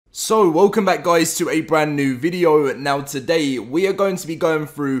So, welcome back guys to a brand new video. Now today, we are going to be going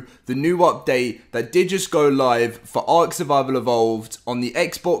through the new update that did just go live for ARK Survival Evolved on the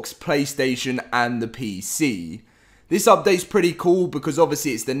Xbox, PlayStation and the PC. This update's pretty cool because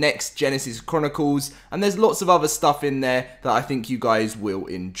obviously it's the next Genesis Chronicles and there's lots of other stuff in there that I think you guys will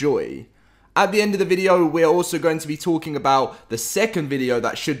enjoy. At the end of the video, we're also going to be talking about the second video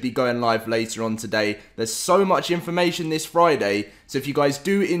that should be going live later on today. There's so much information this Friday, so if you guys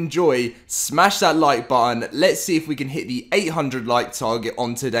do enjoy, smash that like button. Let's see if we can hit the 800 like target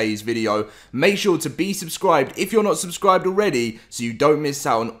on today's video. Make sure to be subscribed if you're not subscribed already, so you don't miss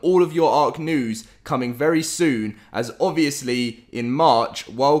out on all of your ARK news coming very soon, as obviously in March,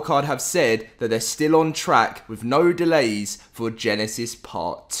 Wildcard have said that they're still on track with no delays for Genesis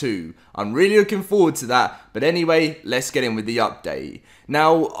Part 2. I'm really looking forward to that, but anyway, let's get in with the update.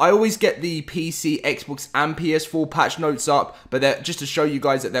 Now, I always get the PC, Xbox and PS4 patch notes up, but they're just to show you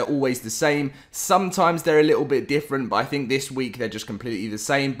guys that they're always the same. Sometimes they're a little bit different, but I think this week they're just completely the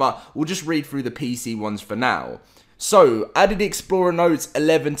same, but we'll just read through the PC ones for now. So, added Explorer notes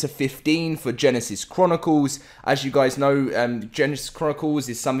 11 to 15 for Genesis Chronicles. As you guys know, Genesis Chronicles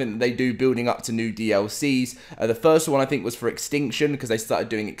is something that they do building up to new DLCs. The first one I think was for Extinction, because they started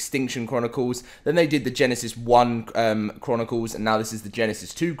doing Extinction Chronicles. Then they did the Genesis 1 Chronicles, and now this is the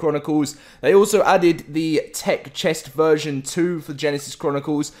Genesis 2 Chronicles. They also added the Tech Chest version 2 for Genesis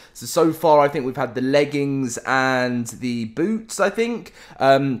Chronicles. So far I think we've had the leggings and the boots, I think.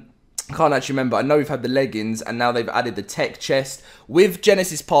 Can't actually remember. I know we've had the leggings and now they've added the tech chest. With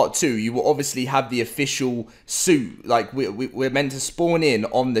Genesis Part 2, you will obviously have the official suit. Like, we're meant to spawn in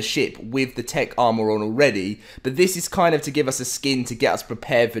on the ship with the tech armor on already. But this is kind of to give us a skin to get us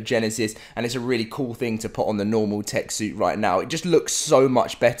prepared for Genesis. And it's a really cool thing to put on the normal tech suit right now. It just looks so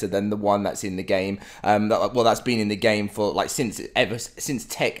much better than the one that's in the game. That's been in the game for, like, since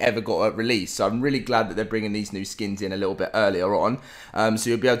tech ever got released. So I'm really glad that they're bringing these new skins in a little bit earlier on. So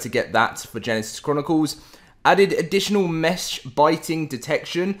you'll be able to get that for Genesis Chronicles. Added additional mesh biting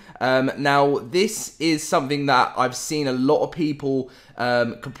detection. Now this is something that I've seen a lot of people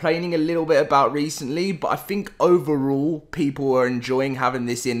complaining a little bit about recently, but I think overall people are enjoying having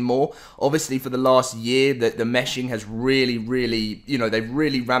this in more. Obviously for the last year that the meshing has really, they've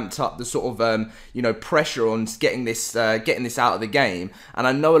really ramped up the sort of pressure on getting this out of the game, and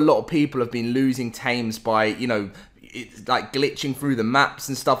I know a lot of people have been losing tames by it's like glitching through the maps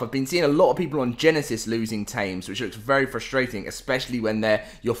and stuff. I've been seeing a lot of people on Genesis losing tames, which looks very frustrating, especially when they're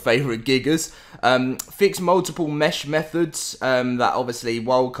your favorite giggers. Fix multiple mesh methods that obviously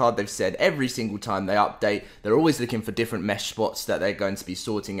Wildcard, they've said every single time they update, they're always looking for different mesh spots that they're going to be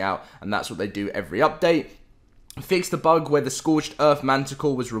sorting out, and that's what they do every update. Fix the bug where the Scorched Earth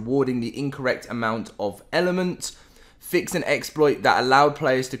Manticore was rewarding the incorrect amount of element. Fix an exploit that allowed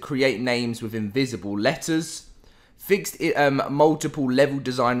players to create names with invisible letters. Fixed multiple level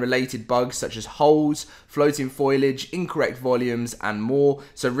design related bugs such as holes, floating foliage, incorrect volumes and more.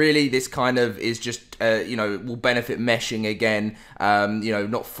 So really this kind of is just, will benefit meshing again,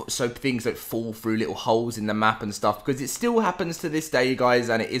 so things that fall through little holes in the map and stuff, because it still happens to this day, guys,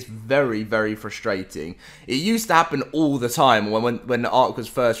 and it is very, very frustrating. It used to happen all the time when ARK was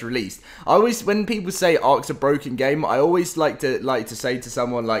first released. When people say ARK's a broken game, I always like to say to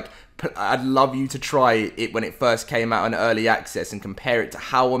someone like, I'd love you to try it when it first came out in early access and compare it to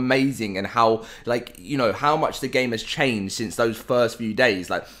how amazing and how, how much the game has changed since those first few days.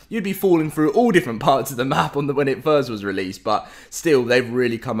 Like, you'd be falling through all different parts of the map when it first was released, but still, they've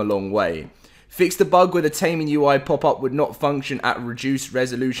really come a long way. Fix the bug where the taming UI pop-up would not function at reduced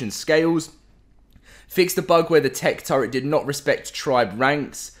resolution scales. Fix the bug where the tech turret did not respect tribe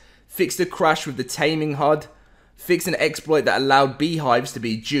ranks. Fix the crash with the taming HUD. Fix an exploit that allowed beehives to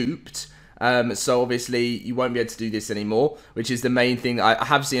be duped. So obviously you won't be able to do this anymore, which is the main thing. I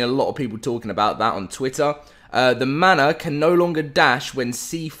have seen a lot of people talking about that on Twitter. The mana can no longer dash when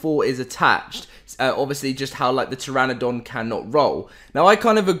C4 is attached. Obviously just how like the Pteranodon cannot roll. Now I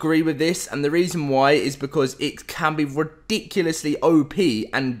kind of agree with this, and the reason why is because it can be ridiculously OP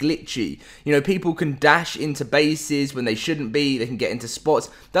and glitchy. People can dash into bases when they shouldn't be, they can get into spots.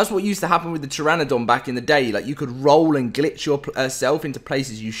 That's what used to happen with the Pteranodon back in the day. Like, you could roll and glitch yourself into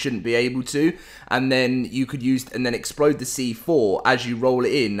places you shouldn't be able to, and then you could explode the C4 as you roll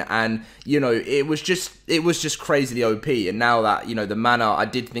it in, and it was just crazily OP. And now that the mana, I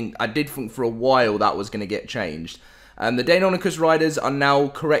did think for a while that was going to get changed. The Deinonychus riders are now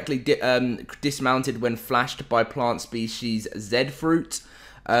correctly dismounted when flashed by plant species Z-Fruit.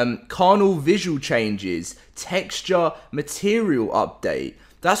 Carnal visual changes, texture, material update.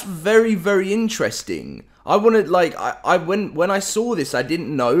 That's very, very interesting. I wanted, like, when I saw this, I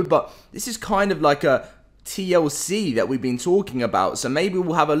didn't know, but this is kind of like a TLC that we've been talking about, so maybe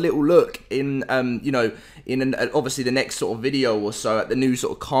we'll have a little look in, you know, obviously the next sort of video or so at the new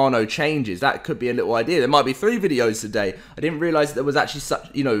sort of Carno changes. That could be a little idea. There might be 3 videos today. I didn't realize there was actually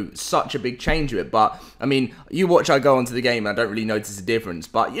such a big change to it, but I mean, you watch I go onto the game and I don't really notice a difference,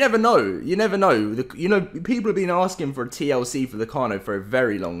 but you never know. You never know. You know, people have been asking for a TLC for the Carno for a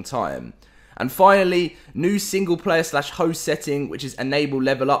very long time. And finally, new single player / host setting, which is enable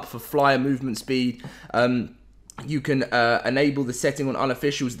level up for flyer movement speed. You can enable the setting on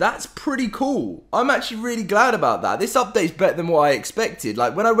unofficials. That's pretty cool. I'm actually really glad about that. This update's better than what I expected.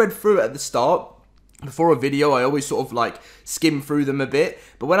 Like, when I read through it at the start, before a video, I always sort of like skim through them a bit.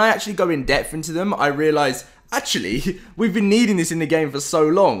 But when I actually go in depth into them, I realise, actually, we've been needing this in the game for so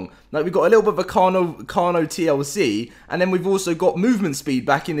long. Like, we've got a little bit of a Carno TLC, and then we've also got movement speed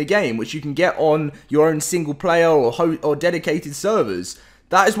back in the game, which you can get on your own single player or dedicated servers.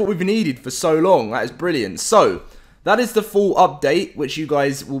 That is what we've needed for so long. That is brilliant. So, that is the full update, which you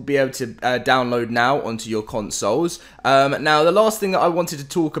guys will be able to download now onto your consoles. Now, the last thing that I wanted to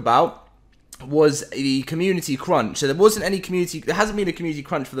talk about was the community crunch. So there hasn't been a community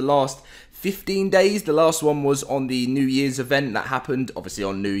crunch for the last 15 days. The last one was on the New Year's event that happened, obviously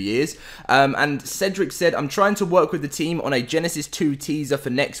on New Year's. And Cedric said, I'm trying to work with the team on a Genesis 2 teaser for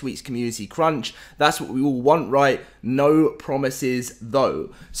next week's community crunch. That's what we all want, right? No promises,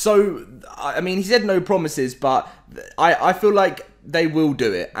 though. So, I mean, he said no promises, but I feel like they will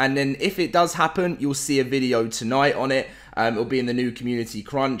do it. And then if it does happen, you'll see a video tonight on it. It'll be in the new community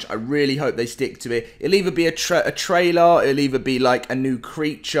crunch. I really hope they stick to it. It'll either be a trailer, it'll either be like a new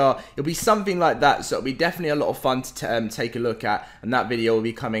creature, it'll be something like that. So it'll be definitely a lot of fun to take a look at, and that video will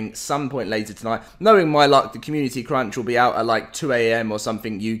be coming some point later tonight. Knowing my luck, the community crunch will be out at like 2 AM or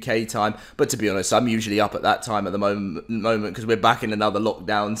something UK time, but to be honest, I'm usually up at that time at the moment because we're back in another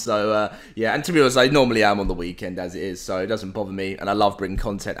lockdown. So yeah, and to be honest, I normally am on the weekend as it is, so it doesn't bother me, and I love bringing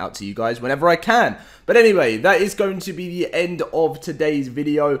content out to you guys whenever I can. But anyway, that is going to be the end of today's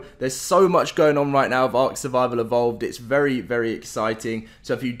video. There's so much going on right now with ARK Survival Evolved. It's very, very exciting.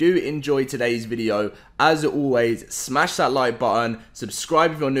 So if you do enjoy today's video, as always, smash that like button,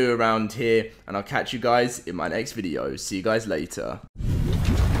 subscribe if you're new around here, and I'll catch you guys in my next video. See you guys later.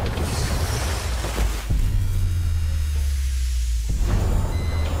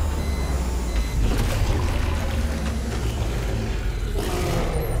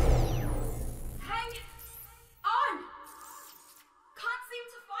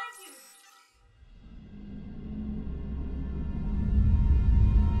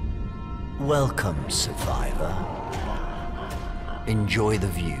 Welcome, survivor. Enjoy the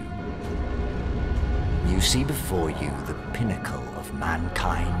view. You see before you the pinnacle of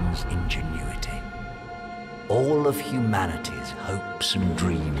mankind's ingenuity. All of humanity's hopes and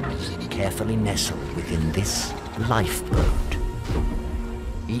dreams carefully nestled within this lifeboat.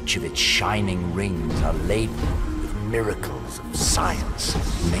 Each of its shining rings are laden with miracles of science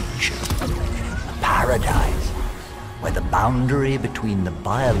and nature. A paradise where the boundary between the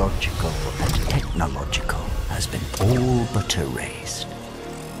biological and technological has been all but erased.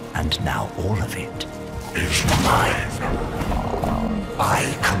 And now all of it is mine.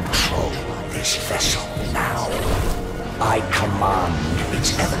 I control this vessel now. I command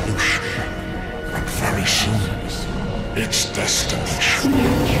its evolution, and very soon, its destination.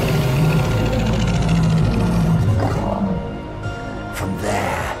 From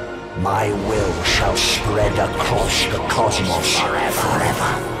there, my will shall spread across the cosmos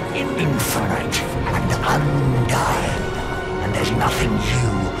forever, infinite and undying. And there's nothing you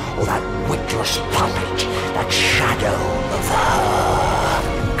or that witless puppet, that shadow of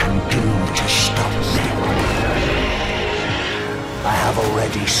her, can do to stop me. I have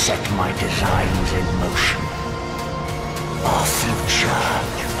already set my designs in motion. Our future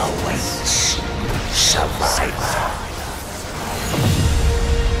awaits, survivor.